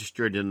hasn't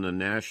registered in the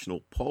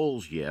national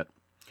polls yet,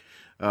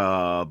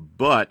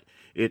 but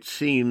it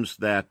seems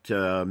that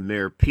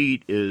Mayor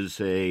Pete is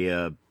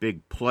a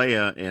big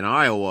player in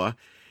Iowa,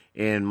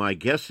 and my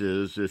guess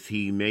is if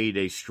he made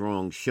a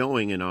strong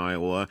showing in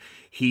Iowa,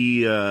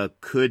 he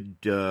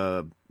could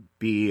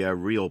be a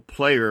real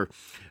player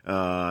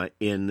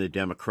in the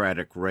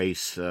Democratic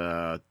race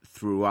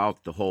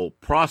throughout the whole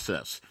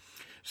process.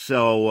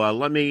 So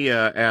let me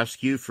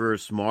ask you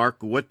first,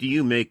 Mark, what do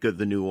you make of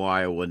the new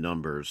Iowa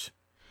numbers?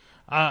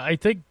 I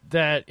think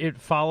that it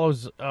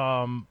follows,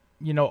 a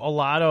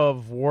lot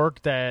of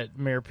work that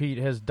Mayor Pete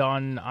has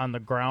done on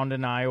the ground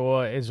in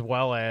Iowa, as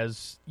well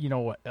as,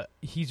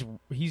 he's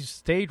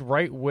stayed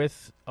right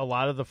with a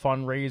lot of the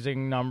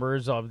fundraising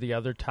numbers of the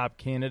other top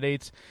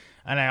candidates.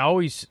 And I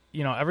always,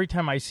 every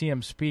time I see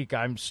him speak,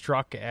 I'm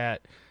struck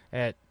at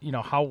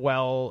how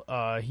well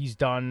he's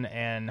done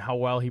and how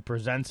well he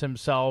presents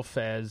himself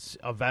as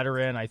a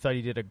veteran. I thought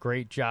he did a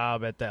great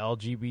job at the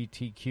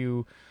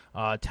LGBTQ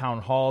town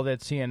hall that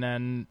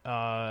CNN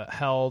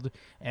held,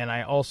 and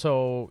I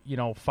also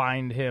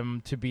find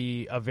him to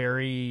be a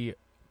very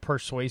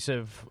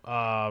persuasive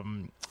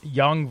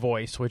young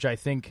voice, which I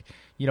think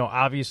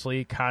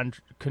obviously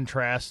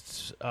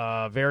contrasts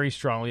very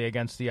strongly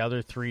against the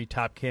other three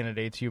top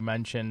candidates you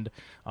mentioned,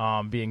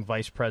 being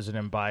Vice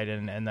President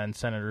Biden and then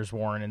Senators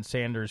Warren and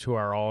Sanders, who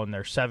are all in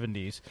their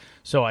 70s.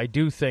 So I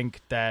do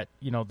think that,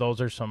 those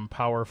are some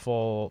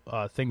powerful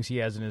things he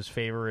has in his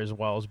favor, as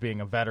well as being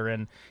a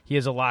veteran. He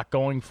has a lot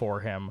going for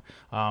him.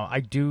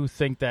 I do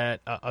think that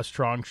a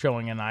strong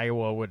showing in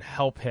Iowa would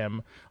help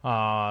him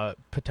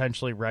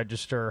potentially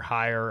register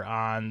higher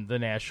on the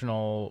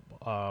national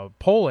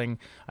polling.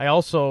 I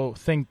also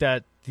think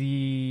that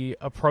the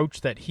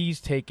approach that he's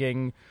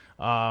taking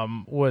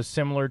was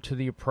similar to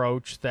the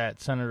approach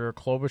that Senator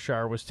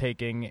Klobuchar was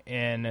taking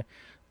in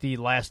the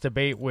last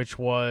debate, which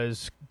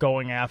was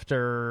going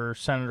after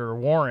Senator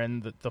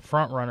Warren, the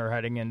front runner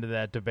heading into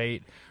that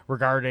debate,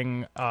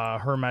 regarding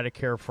her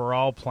Medicare for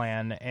All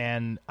plan.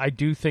 And I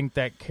do think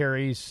that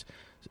carries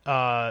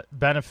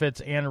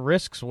benefits and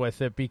risks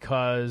with it,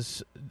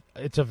 because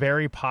it's a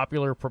very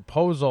popular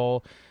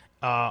proposal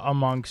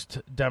amongst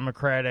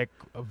Democratic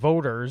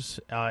voters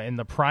in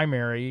the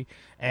primary.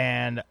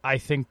 And I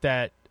think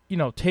that,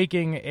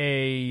 taking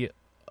a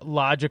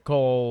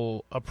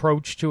logical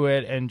approach to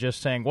it and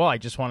just saying, well, I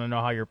just want to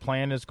know how your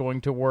plan is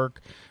going to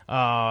work,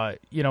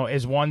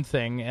 is one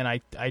thing. And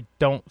I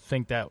don't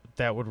think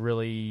that would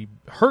really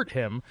hurt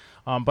him.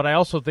 But I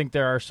also think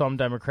there are some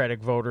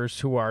Democratic voters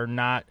who are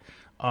not,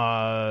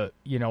 all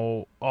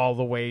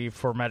the way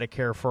for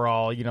Medicare for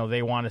all.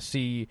 They want to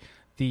see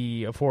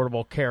the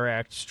Affordable Care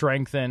Act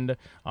strengthened,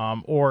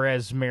 or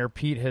as Mayor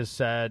Pete has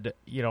said,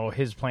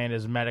 his plan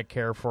is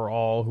Medicare for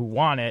all who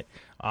want it.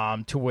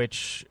 To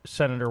which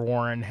Senator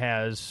Warren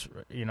has,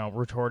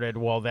 retorted,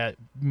 well, that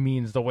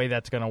means the way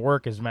that's going to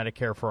work is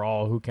Medicare for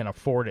all who can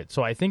afford it.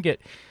 So I think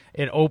it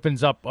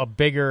opens up a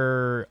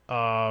bigger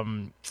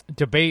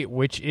debate,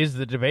 which is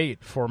the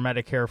debate for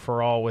Medicare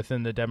for all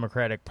within the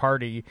Democratic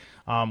Party,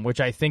 which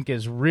I think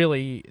is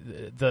really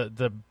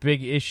the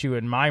big issue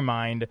in my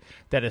mind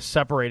that is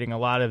separating a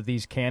lot of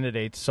these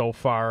candidates so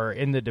far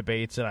in the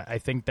debates. And I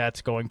think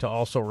that's going to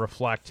also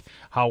reflect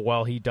how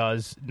well he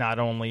does, not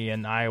only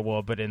in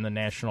Iowa, but in the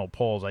national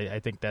polls. I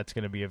think that's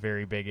going to be a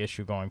very big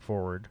issue going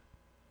forward.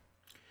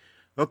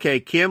 Okay,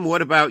 Kim,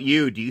 what about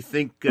you? Do you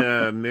think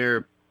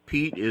Mayor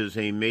Pete is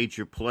a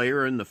major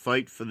player in the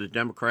fight for the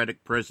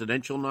Democratic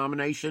presidential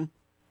nomination?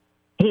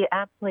 He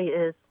absolutely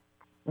is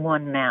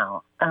one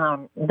now.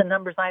 The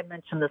numbers I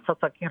mentioned, the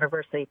Suffolk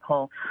University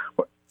poll,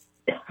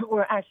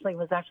 was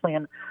actually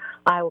an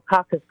Iowa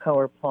caucus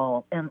cohort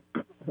poll, and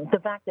the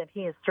fact that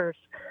he has surged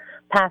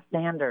past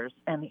Sanders,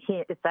 and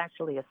it's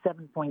actually a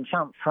 7-point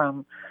jump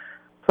from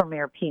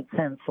Mayor Pete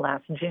since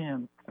last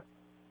June.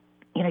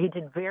 He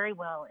did very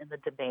well in the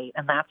debate,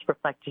 and that's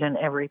reflected in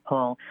every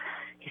poll.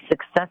 He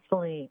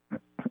successfully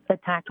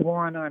attacked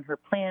Warren on her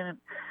plan,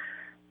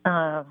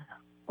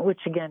 which,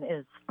 again,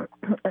 is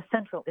a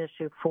central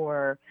issue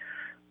for,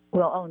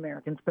 all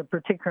Americans, but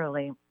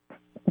particularly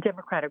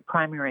Democratic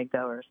primary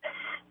goers.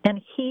 And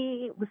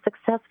he was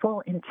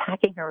successful in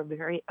attacking her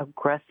very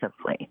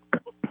aggressively.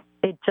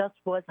 It just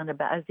wasn't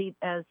about, as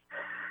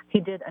he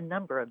did a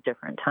number of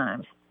different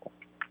times.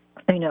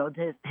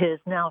 His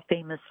now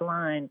famous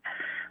line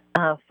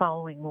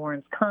following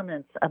Warren's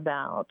comments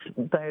about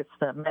both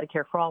the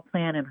Medicare for All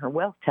plan and her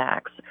wealth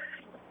tax,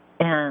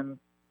 and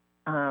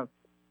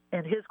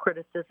his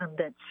criticism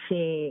that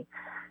she,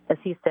 as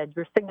he said,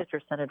 your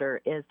signature,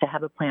 Senator, is to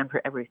have a plan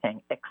for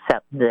everything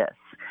except this.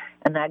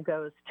 And that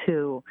goes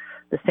to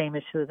the same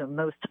issue that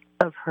most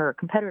of her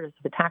competitors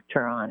have attacked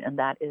her on, and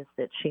that is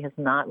that she has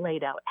not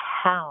laid out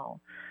how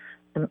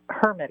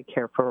her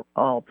Medicare for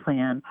All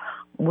plan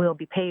will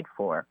be paid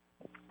for.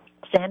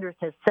 Sanders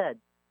has said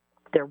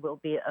there will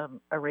be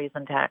a raise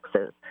in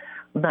taxes,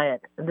 but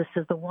this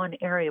is the one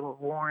area where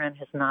Warren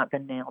has not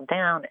been nailed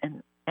down,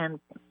 and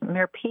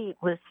Mayor Pete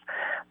was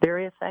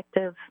very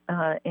effective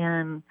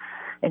in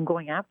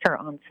going after her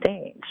on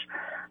stage.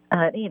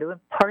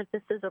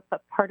 This is a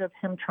part of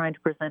him trying to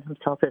present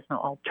himself as an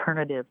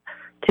alternative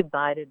to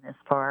Biden as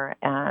far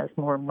as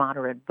more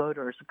moderate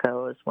voters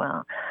go as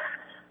well.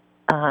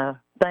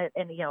 But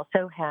he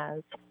also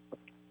has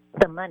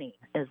the money,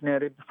 as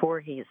noted before.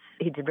 He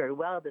did very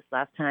well this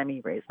last time.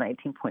 He raised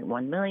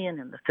 $19.1 million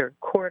in the third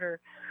quarter.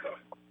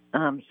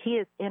 He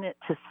is in it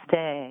to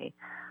stay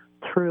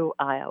through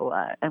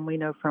Iowa, and we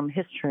know from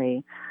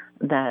history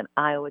that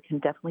Iowa can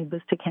definitely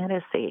boost a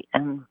candidacy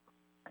and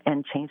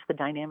change the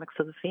dynamics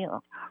of the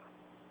field.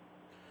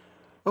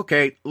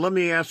 Okay, let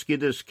me ask you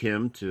this,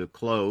 Kim, to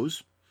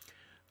close.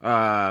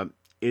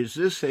 Is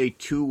this a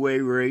two-way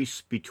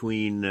race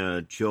between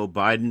Joe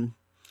Biden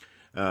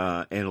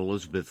and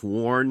Elizabeth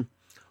Warren,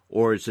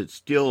 or is it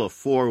still a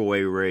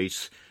four-way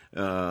race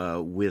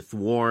with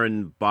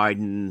Warren,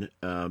 Biden,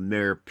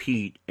 Mayor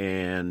Pete,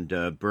 and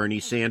Bernie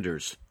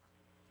Sanders?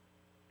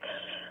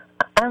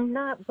 I'm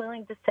not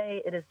willing to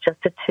say it is just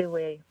a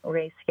two-way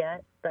race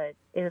yet, but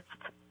if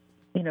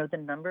the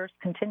numbers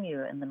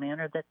continue in the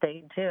manner that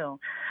they do,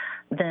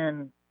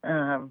 then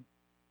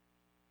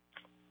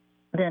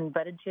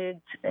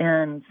Buttigieg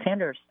and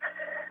Sanders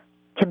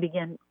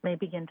may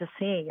begin to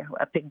see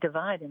a big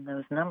divide in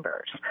those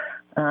numbers.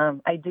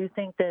 I do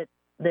think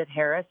that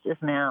Harris is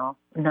now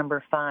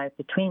number 5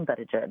 between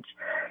Buttigieg,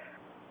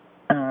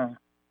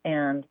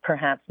 and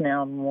perhaps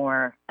now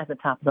more at the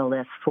top of the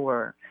list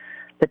for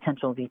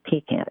potential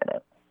VP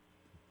candidate.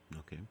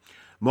 Okay.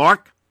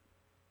 Mark?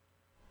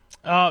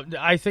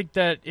 I think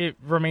that it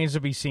remains to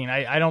be seen.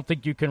 I don't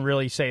think you can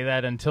really say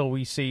that until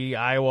we see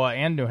Iowa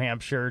and New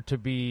Hampshire, to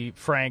be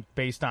frank,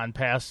 based on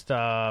past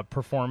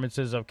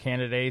performances of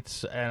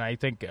candidates. And I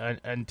think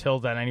until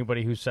then,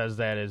 anybody who says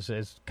that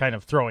is kind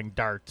of throwing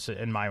darts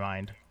in my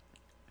mind.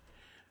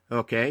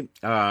 Okay.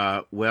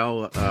 I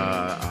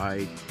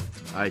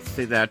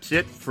think that's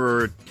it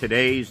for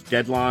today's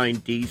Deadline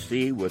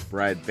DC with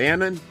Brad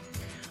Bannon.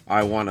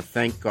 I want to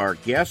thank our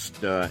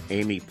guest,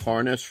 Amy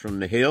Parnas from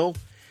The Hill,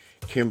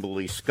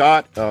 Kimberly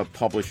Scott,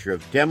 publisher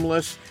of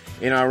Demless,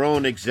 and our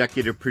own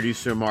executive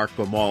producer, Mark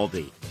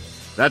Grimaldi.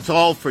 That's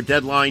all for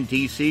Deadline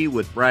DC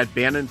with Brad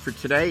Bannon for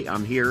today.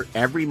 I'm here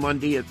every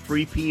Monday at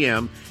 3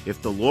 p.m.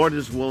 if the Lord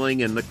is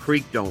willing and the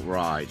creek don't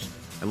rise.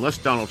 Unless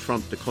Donald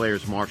Trump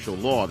declares martial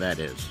law, that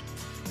is.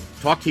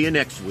 Talk to you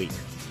next week.